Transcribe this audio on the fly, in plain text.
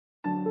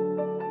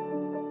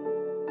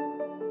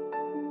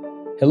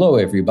Hello,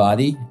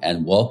 everybody,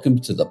 and welcome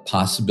to the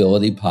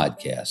Possibility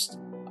Podcast.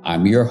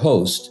 I'm your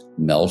host,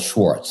 Mel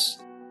Schwartz.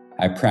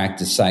 I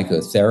practice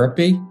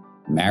psychotherapy,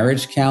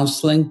 marriage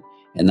counseling,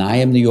 and I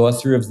am the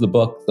author of the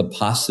book, The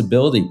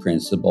Possibility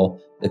Principle,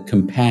 the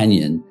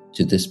companion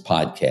to this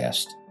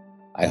podcast.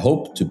 I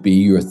hope to be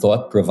your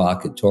thought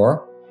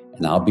provocateur,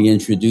 and I'll be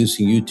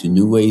introducing you to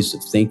new ways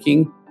of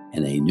thinking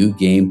and a new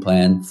game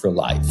plan for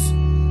life.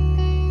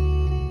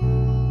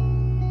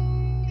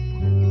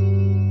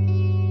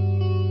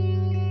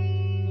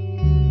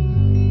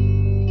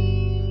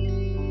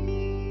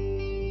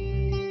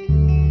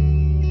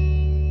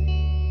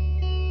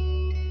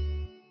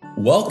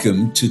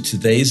 Welcome to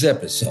today's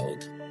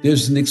episode.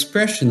 There's an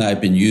expression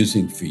I've been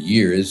using for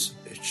years,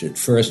 which at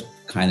first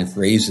kind of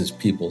raises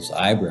people's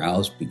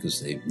eyebrows because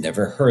they've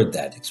never heard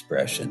that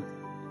expression.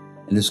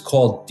 And it's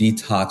called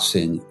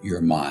detoxing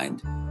your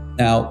mind.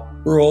 Now,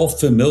 we're all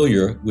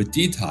familiar with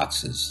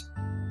detoxes,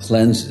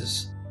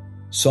 cleanses.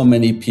 So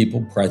many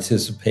people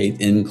participate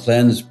in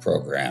cleanse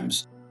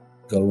programs,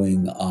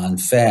 going on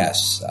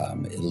fasts,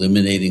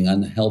 eliminating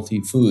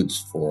unhealthy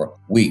foods for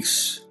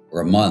weeks or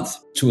a month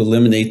to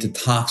eliminate the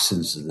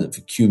toxins that have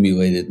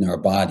accumulated in our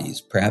bodies,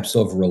 perhaps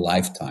over a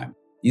lifetime.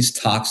 These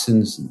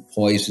toxins and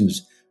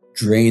poisons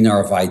drain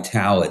our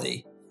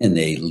vitality and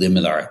they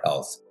limit our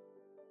health.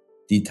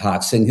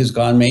 Detoxing has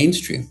gone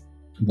mainstream.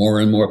 More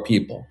and more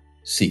people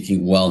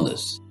seeking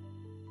wellness.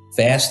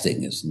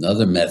 Fasting is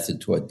another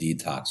method toward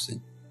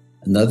detoxing.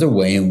 Another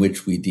way in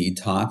which we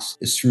detox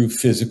is through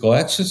physical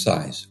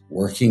exercise,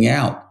 working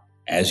out.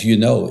 As you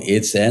know,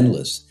 it's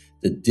endless.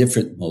 The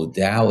different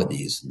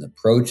modalities and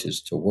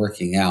approaches to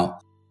working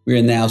out. We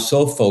are now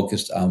so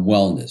focused on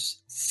wellness,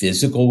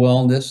 physical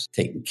wellness,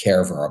 taking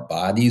care of our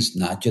bodies,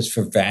 not just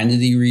for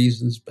vanity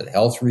reasons, but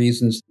health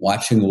reasons,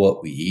 watching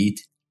what we eat,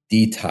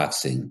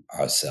 detoxing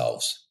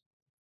ourselves.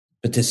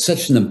 But there's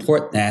such an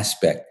important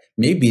aspect,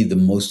 maybe the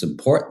most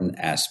important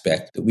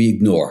aspect that we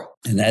ignore,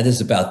 and that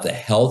is about the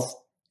health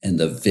and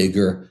the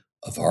vigor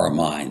of our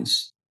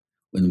minds.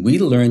 When we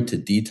learn to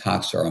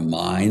detox our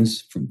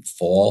minds from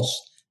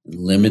false and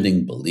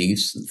limiting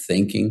beliefs and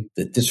thinking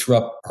that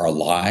disrupt our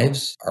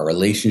lives, our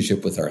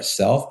relationship with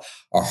ourselves,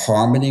 our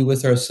harmony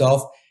with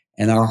ourselves,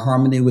 and our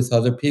harmony with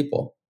other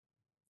people.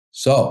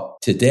 So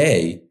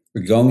today,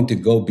 we're going to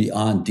go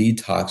beyond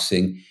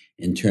detoxing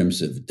in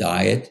terms of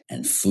diet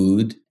and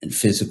food and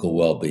physical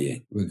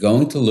well-being. We're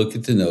going to look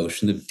at the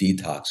notion of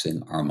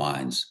detoxing our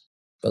minds.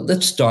 But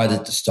let's start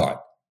at the start.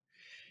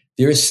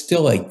 There is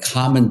still a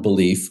common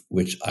belief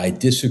which I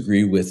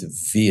disagree with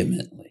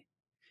vehemently.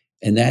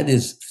 And that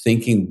is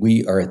thinking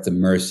we are at the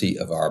mercy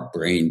of our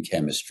brain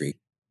chemistry.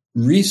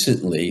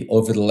 Recently,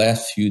 over the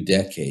last few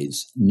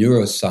decades,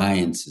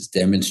 neuroscience has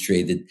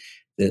demonstrated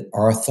that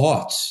our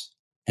thoughts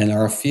and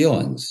our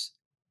feelings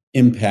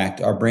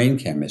impact our brain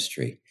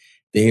chemistry.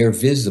 They are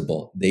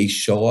visible. They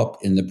show up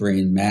in the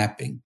brain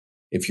mapping.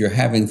 If you're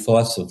having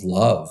thoughts of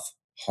love,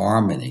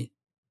 harmony,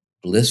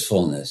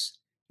 blissfulness,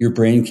 your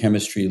brain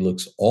chemistry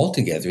looks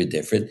altogether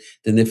different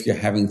than if you're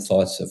having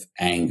thoughts of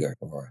anger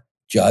or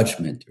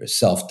judgment or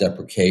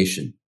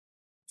self-deprecation.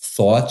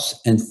 Thoughts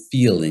and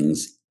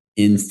feelings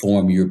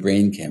inform your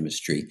brain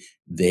chemistry.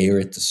 They are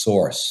at the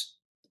source.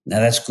 Now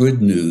that's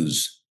good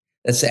news.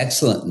 That's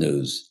excellent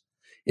news.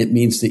 It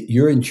means that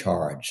you're in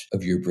charge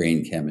of your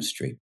brain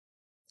chemistry.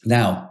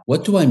 Now,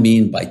 what do I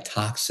mean by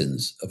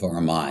toxins of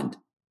our mind,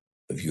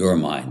 of your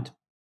mind?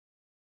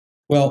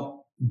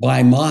 Well,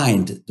 by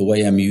mind, the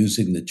way I'm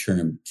using the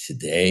term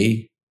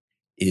today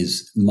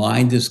is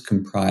mind is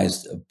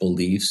comprised of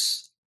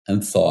beliefs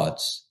and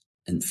thoughts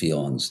and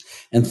feelings.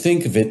 And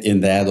think of it in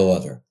that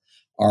order.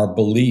 Our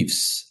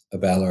beliefs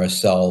about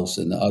ourselves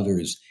and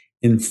others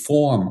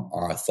inform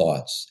our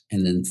thoughts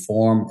and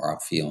inform our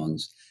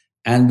feelings.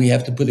 And we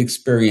have to put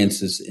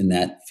experiences in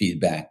that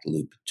feedback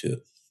loop too.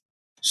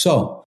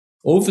 So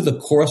over the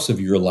course of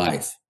your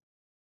life,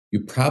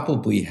 you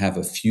probably have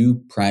a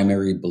few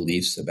primary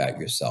beliefs about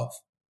yourself.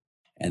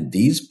 And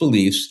these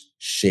beliefs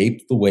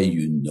shape the way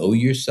you know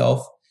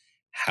yourself,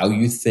 how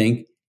you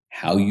think,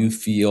 how you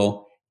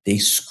feel. They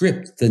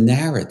script the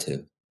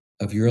narrative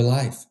of your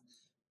life.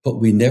 But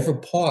we never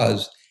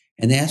pause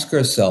and ask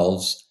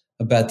ourselves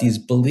about these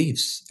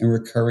beliefs and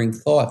recurring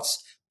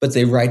thoughts, but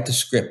they write the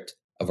script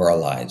of our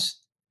lives.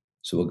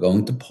 So we're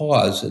going to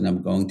pause, and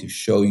I'm going to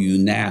show you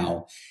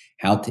now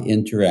how to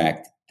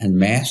interact and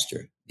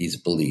master these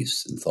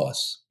beliefs and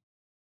thoughts.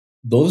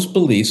 Those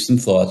beliefs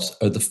and thoughts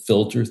are the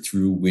filter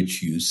through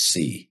which you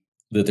see,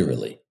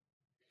 literally.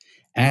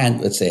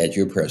 And let's add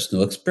your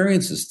personal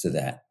experiences to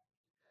that.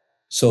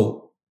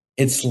 So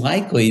it's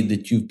likely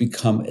that you've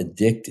become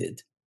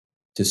addicted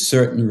to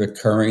certain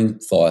recurring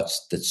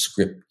thoughts that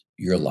script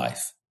your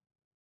life.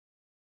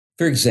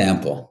 For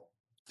example,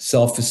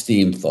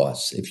 self-esteem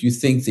thoughts. If you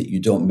think that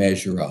you don't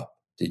measure up,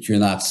 that you're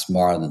not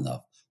smart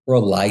enough or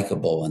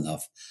likable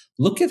enough,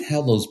 look at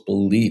how those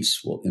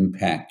beliefs will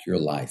impact your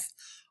life.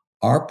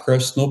 Our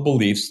personal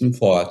beliefs and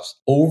thoughts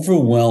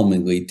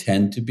overwhelmingly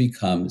tend to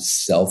become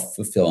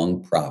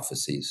self-fulfilling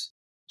prophecies.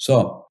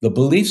 So the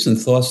beliefs and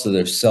thoughts that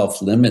are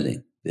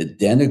self-limiting, that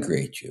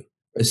denigrate you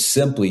or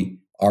simply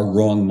are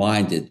wrong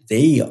minded.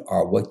 They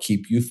are what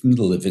keep you from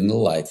living the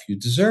life you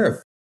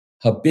deserve.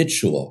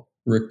 Habitual,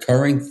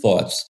 recurring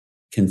thoughts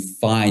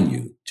confine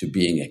you to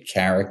being a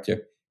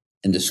character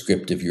in the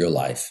script of your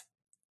life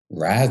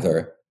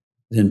rather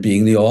than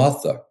being the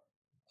author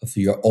of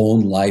your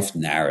own life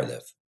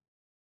narrative.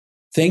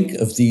 Think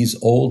of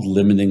these old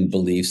limiting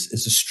beliefs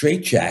as a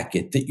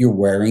straitjacket that you're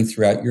wearing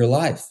throughout your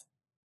life.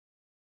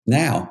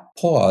 Now,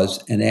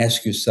 pause and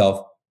ask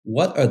yourself,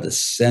 what are the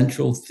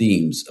central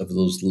themes of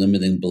those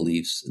limiting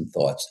beliefs and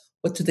thoughts?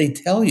 What do they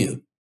tell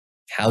you?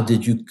 How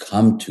did you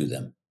come to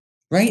them?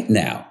 Right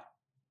now,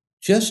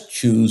 just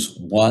choose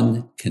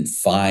one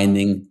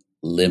confining,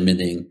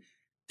 limiting,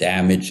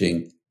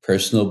 damaging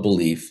personal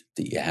belief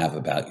that you have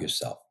about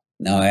yourself.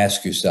 Now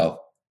ask yourself,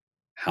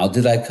 how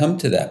did I come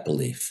to that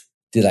belief?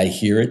 Did I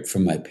hear it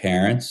from my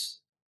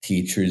parents,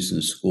 teachers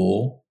in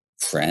school,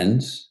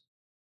 friends?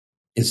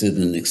 Is it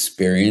an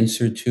experience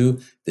or two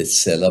that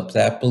set up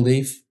that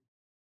belief?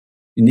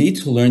 You need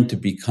to learn to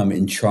become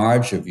in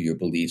charge of your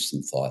beliefs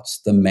and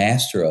thoughts, the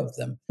master of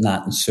them,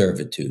 not in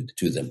servitude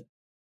to them.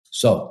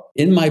 So,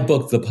 in my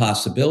book, The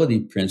Possibility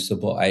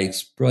Principle, I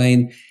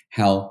explain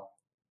how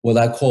what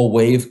I call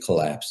wave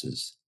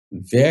collapses,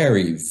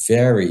 very,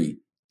 very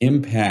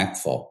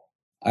impactful,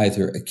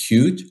 either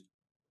acute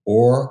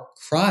or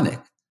chronic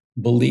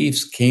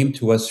beliefs came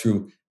to us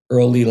through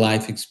early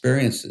life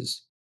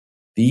experiences.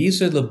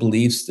 These are the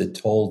beliefs that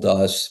told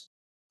us,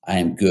 I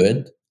am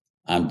good,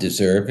 I'm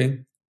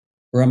deserving,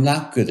 or I'm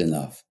not good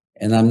enough,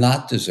 and I'm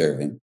not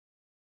deserving.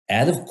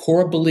 Out of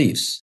core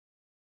beliefs,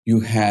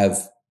 you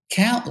have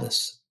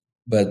countless,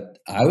 but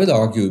I would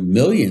argue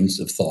millions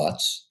of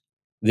thoughts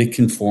that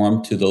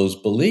conform to those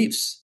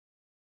beliefs.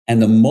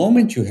 And the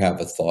moment you have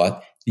a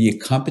thought, the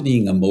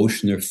accompanying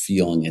emotion or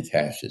feeling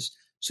attaches.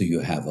 So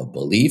you have a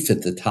belief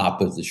at the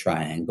top of the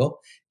triangle.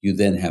 You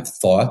then have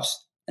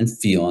thoughts and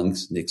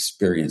feelings and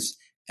experience,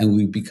 and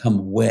we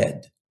become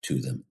wed to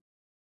them.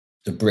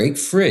 To break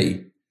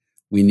free,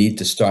 we need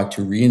to start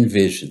to re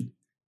envision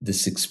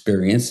this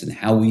experience and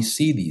how we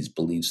see these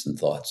beliefs and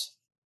thoughts.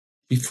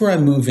 Before I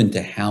move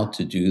into how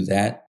to do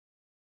that,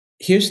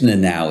 here's an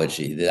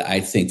analogy that I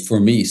think for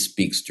me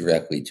speaks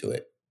directly to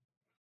it.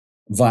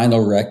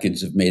 Vinyl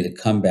records have made a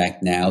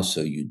comeback now,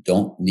 so you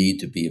don't need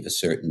to be of a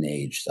certain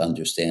age to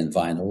understand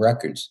vinyl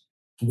records.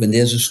 When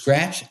there's a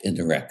scratch in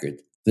the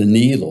record, the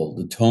needle,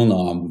 the tone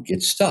arm would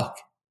get stuck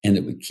and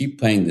it would keep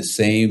playing the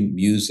same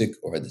music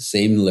or the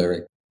same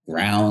lyric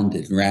round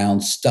and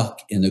round,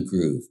 stuck in a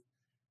groove.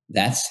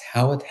 That's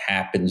how it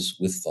happens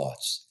with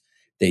thoughts.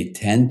 They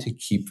tend to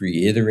keep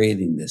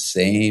reiterating the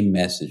same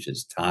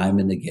messages time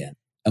and again.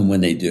 And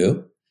when they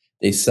do,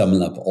 they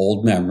summon up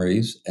old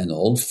memories and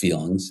old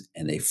feelings,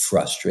 and they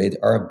frustrate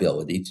our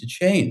ability to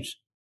change.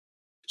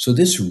 So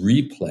this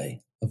replay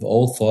of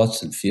old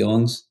thoughts and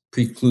feelings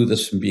preclude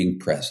us from being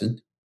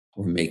present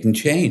or making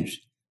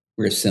change.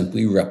 We're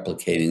simply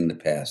replicating the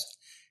past.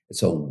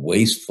 It's a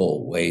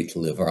wasteful way to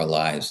live our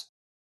lives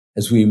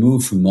as we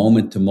move from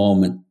moment to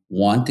moment,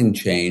 wanting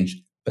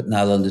change, but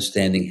not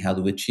understanding how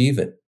to achieve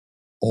it.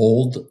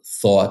 Old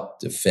thought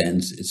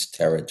defends its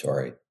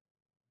territory.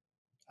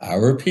 I'll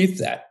repeat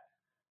that.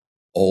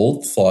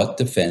 Old thought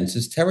defends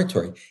its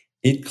territory.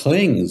 It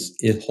clings,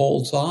 it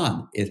holds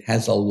on, it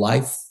has a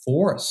life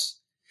force.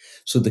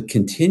 So the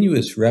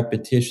continuous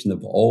repetition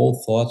of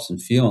old thoughts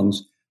and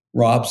feelings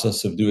robs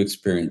us of new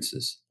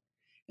experiences,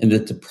 and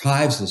it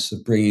deprives us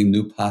of bringing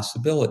new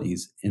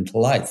possibilities into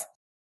life.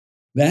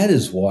 That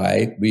is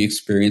why we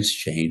experience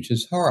change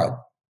as hard.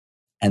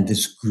 And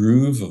this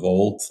groove of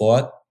old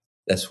thought,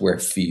 that's where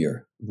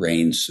fear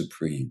reigns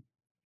supreme.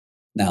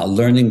 Now,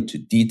 learning to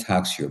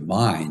detox your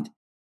mind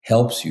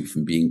helps you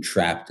from being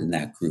trapped in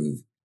that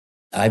groove.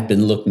 I've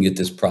been looking at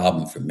this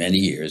problem for many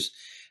years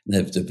and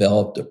have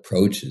developed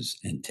approaches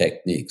and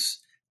techniques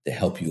to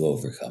help you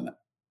overcome it.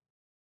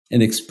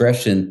 An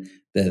expression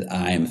that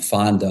I'm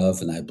fond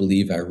of, and I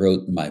believe I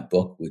wrote in my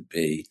book, would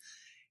be,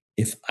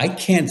 if I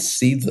can't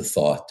see the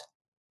thought,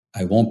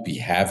 I won't be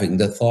having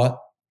the thought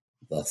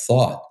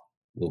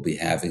will be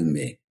having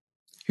me.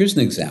 Here's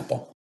an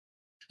example.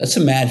 Let's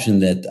imagine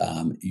that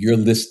you're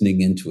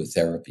listening into a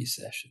therapy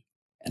session.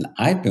 And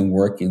I've been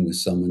working with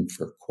someone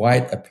for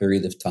quite a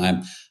period of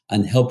time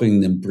on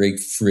helping them break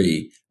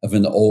free of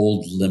an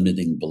old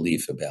limiting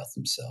belief about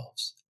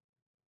themselves.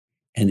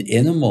 And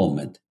in a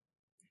moment,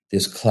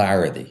 there's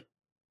clarity.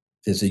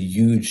 There's a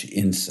huge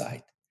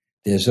insight.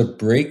 There's a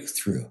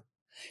breakthrough.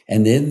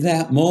 And in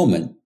that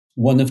moment,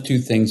 one of two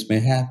things may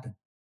happen.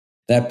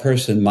 That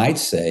person might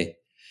say,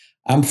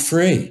 I'm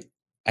free.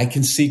 I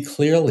can see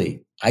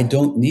clearly. I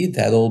don't need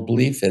that old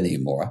belief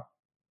anymore.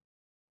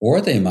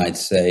 Or they might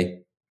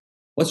say,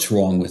 what's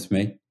wrong with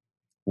me?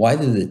 Why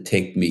did it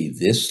take me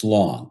this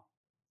long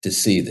to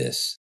see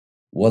this?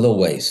 What a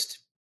waste.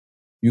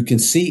 You can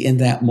see in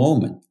that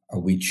moment, are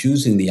we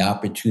choosing the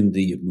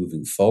opportunity of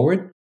moving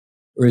forward?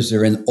 Or is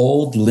there an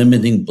old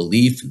limiting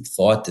belief and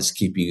thought that's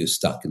keeping you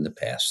stuck in the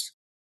past?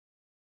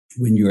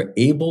 When you're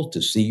able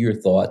to see your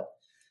thought,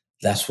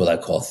 that's what I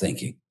call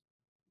thinking.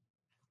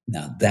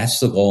 Now, that's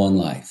the goal in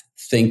life,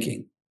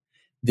 thinking.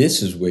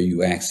 This is where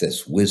you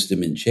access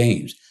wisdom and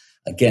change.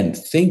 Again,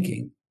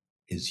 thinking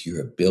is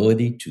your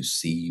ability to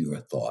see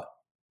your thought.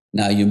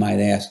 Now, you might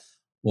ask,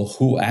 well,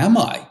 who am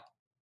I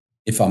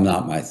if I'm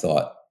not my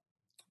thought?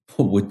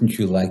 Wouldn't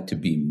you like to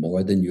be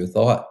more than your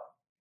thought?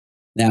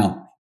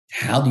 Now,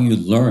 how do you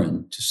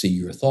learn to see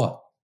your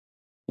thought?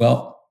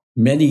 Well,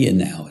 many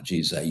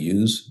analogies I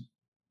use.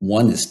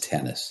 One is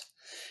tennis.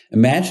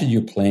 Imagine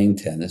you're playing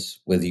tennis,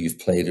 whether you've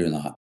played or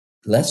not.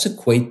 Let's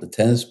equate the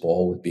tennis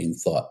ball with being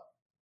thought.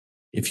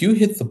 If you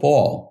hit the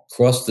ball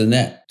across the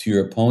net to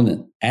your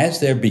opponent, as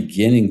they're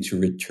beginning to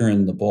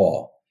return the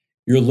ball,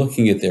 you're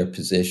looking at their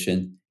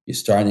position. You're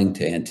starting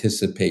to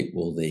anticipate,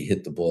 will they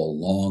hit the ball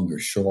long or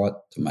short,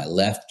 to my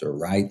left or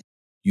right?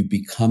 You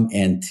become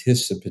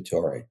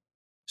anticipatory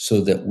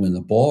so that when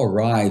the ball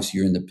arrives,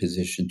 you're in the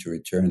position to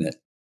return it.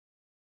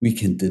 We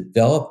can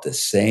develop the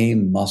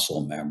same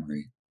muscle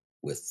memory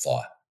with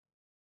thought,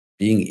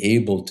 being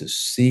able to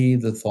see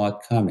the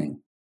thought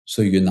coming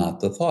so you're not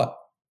the thought.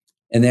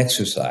 An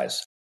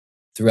exercise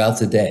throughout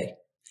the day,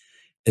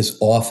 as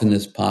often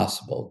as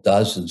possible,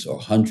 dozens or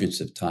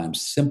hundreds of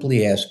times,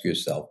 simply ask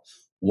yourself,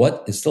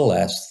 what is the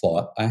last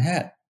thought I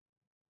had?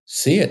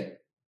 See it.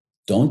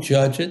 Don't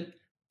judge it.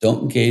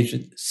 Don't engage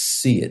it.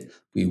 See it.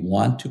 We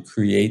want to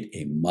create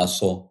a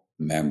muscle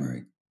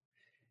memory.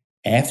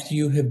 After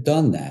you have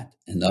done that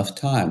enough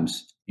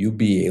times, you'll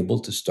be able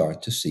to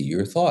start to see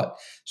your thought.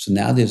 So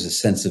now there's a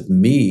sense of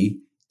me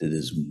that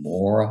is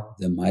more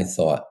than my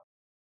thought.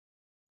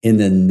 In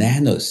the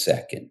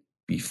nanosecond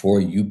before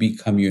you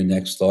become your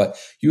next thought,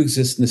 you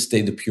exist in a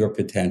state of pure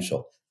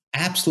potential,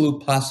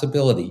 absolute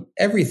possibility.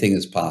 Everything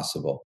is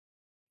possible.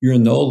 You're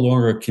no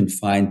longer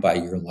confined by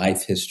your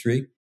life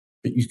history,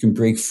 but you can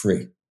break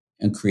free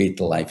and create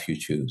the life you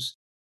choose.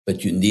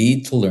 But you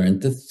need to learn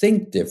to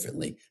think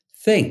differently.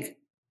 Think.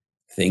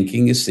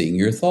 Thinking is seeing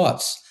your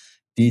thoughts.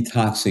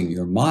 Detoxing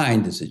your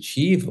mind is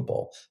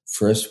achievable.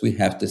 First, we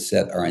have to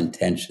set our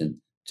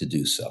intention to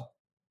do so.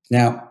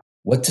 Now,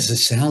 what does it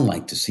sound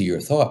like to see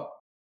your thought?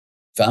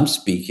 If I'm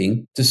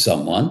speaking to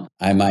someone,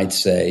 I might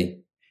say,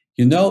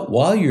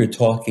 while you're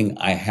talking,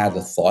 I had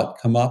a thought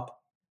come up.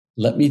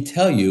 Let me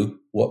tell you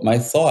what my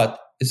thought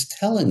is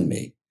telling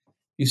me.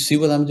 You see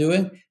what I'm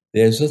doing?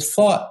 There's a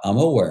thought I'm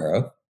aware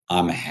of.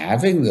 I'm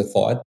having the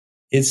thought.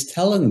 It's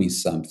telling me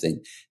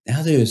something.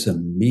 Now there's a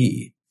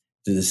me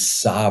that is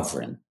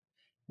sovereign,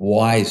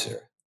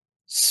 wiser,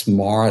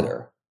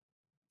 smarter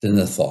than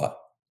the thought.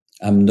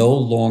 I'm no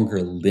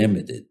longer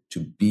limited to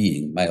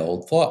being my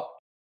old thought.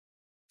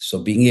 So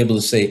being able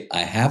to say, I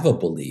have a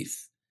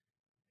belief.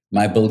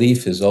 My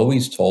belief has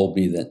always told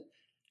me that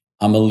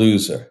I'm a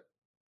loser.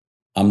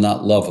 I'm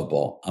not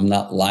lovable. I'm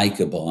not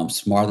likable. I'm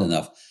smart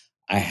enough.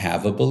 I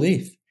have a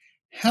belief.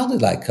 How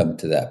did I come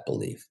to that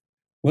belief?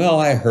 Well,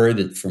 I heard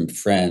it from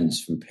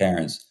friends, from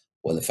parents.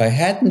 What if I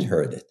hadn't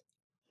heard it?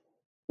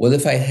 What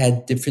if I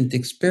had different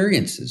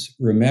experiences?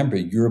 Remember,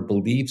 your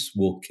beliefs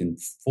will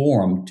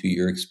conform to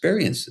your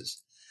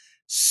experiences.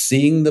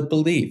 Seeing the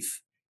belief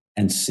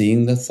and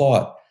seeing the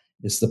thought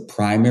is the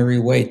primary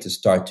way to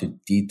start to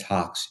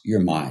detox your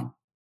mind.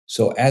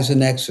 So as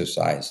an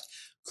exercise,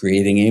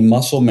 creating a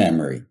muscle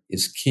memory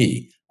is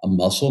key, a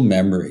muscle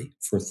memory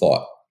for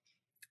thought.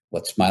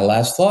 What's my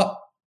last thought?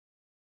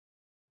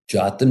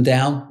 Jot them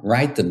down,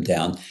 write them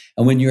down.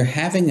 And when you're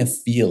having a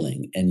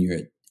feeling and you're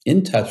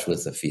in touch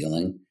with the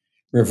feeling,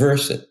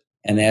 reverse it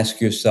and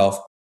ask yourself,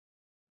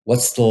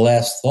 what's the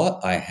last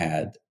thought I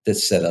had that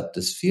set up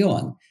this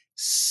feeling?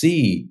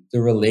 See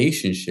the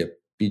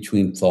relationship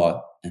between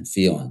thought and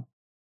feeling.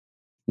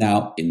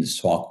 Now, in this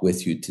talk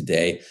with you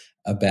today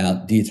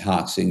about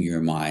detoxing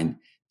your mind,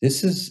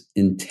 this is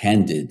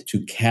intended to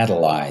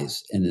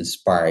catalyze and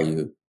inspire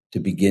you to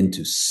begin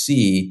to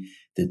see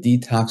that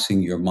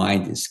detoxing your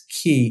mind is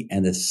key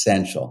and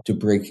essential to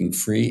breaking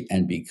free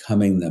and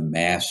becoming the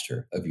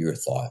master of your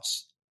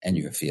thoughts and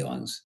your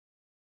feelings.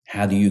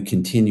 How do you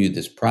continue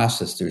this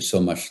process? There's so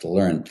much to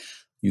learn.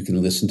 You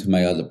can listen to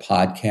my other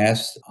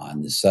podcasts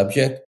on the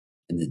subject.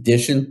 In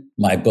addition,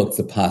 my book,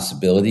 The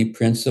Possibility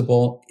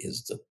Principle,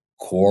 is the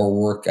core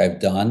work I've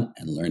done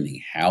and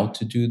learning how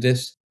to do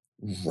this.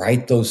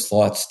 Write those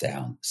thoughts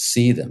down,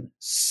 see them,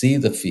 see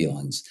the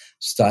feelings,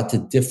 start to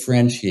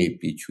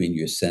differentiate between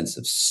your sense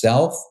of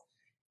self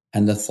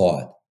and the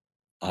thought.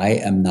 I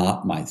am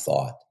not my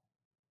thought.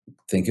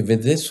 Think of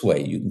it this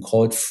way. You can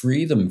call it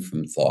freedom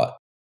from thought.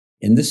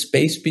 In the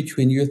space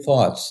between your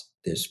thoughts,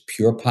 there's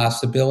pure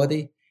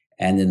possibility.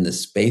 And in the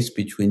space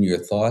between your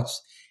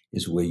thoughts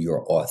is where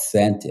your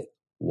authentic,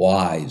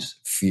 wise,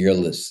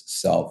 fearless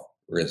self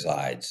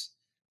resides.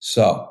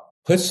 So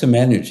put some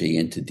energy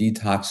into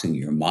detoxing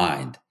your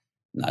mind,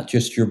 not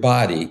just your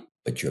body,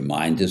 but your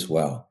mind as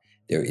well.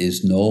 There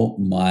is no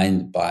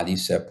mind-body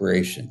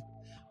separation.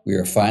 We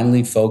are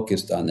finally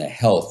focused on the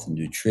health and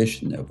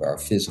nutrition of our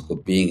physical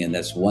being, and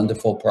that's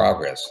wonderful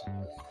progress.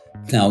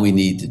 Now we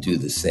need to do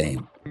the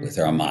same with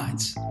our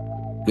minds.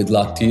 Good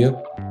luck to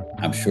you.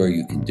 I'm sure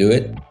you can do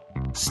it.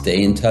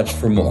 Stay in touch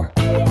for more.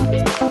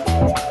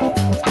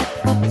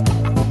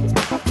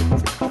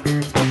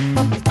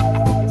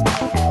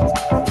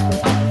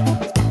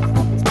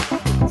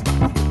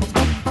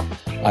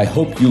 I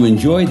hope you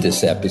enjoyed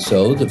this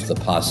episode of the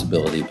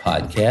Possibility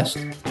Podcast.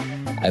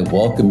 I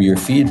welcome your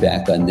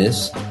feedback on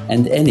this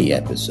and any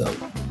episode.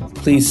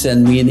 Please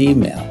send me an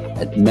email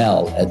at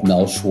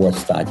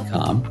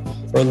mel@melschwartz.com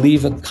or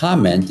leave a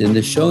comment in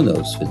the show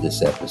notes for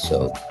this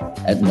episode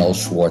at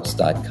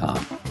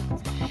melschwartz.com.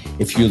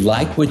 If you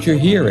like what you're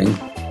hearing,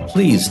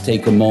 please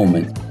take a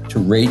moment to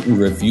rate and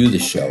review the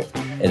show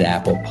at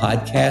Apple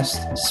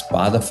Podcasts,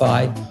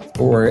 Spotify,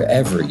 or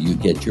wherever you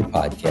get your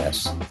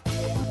podcasts.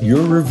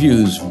 Your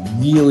reviews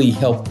really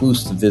help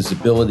boost the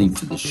visibility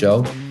for the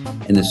show,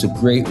 and it's a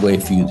great way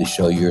for you to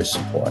show your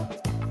support.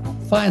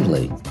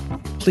 Finally,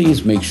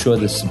 please make sure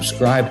to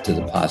subscribe to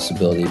the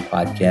Possibility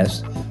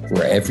Podcast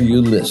wherever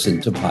you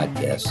listen to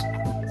podcasts,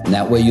 and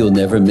that way you'll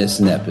never miss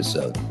an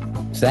episode.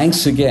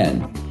 Thanks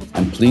again,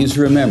 and please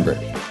remember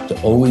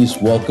to always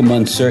welcome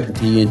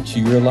uncertainty into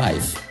your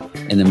life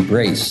and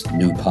embrace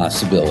new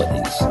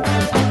possibilities.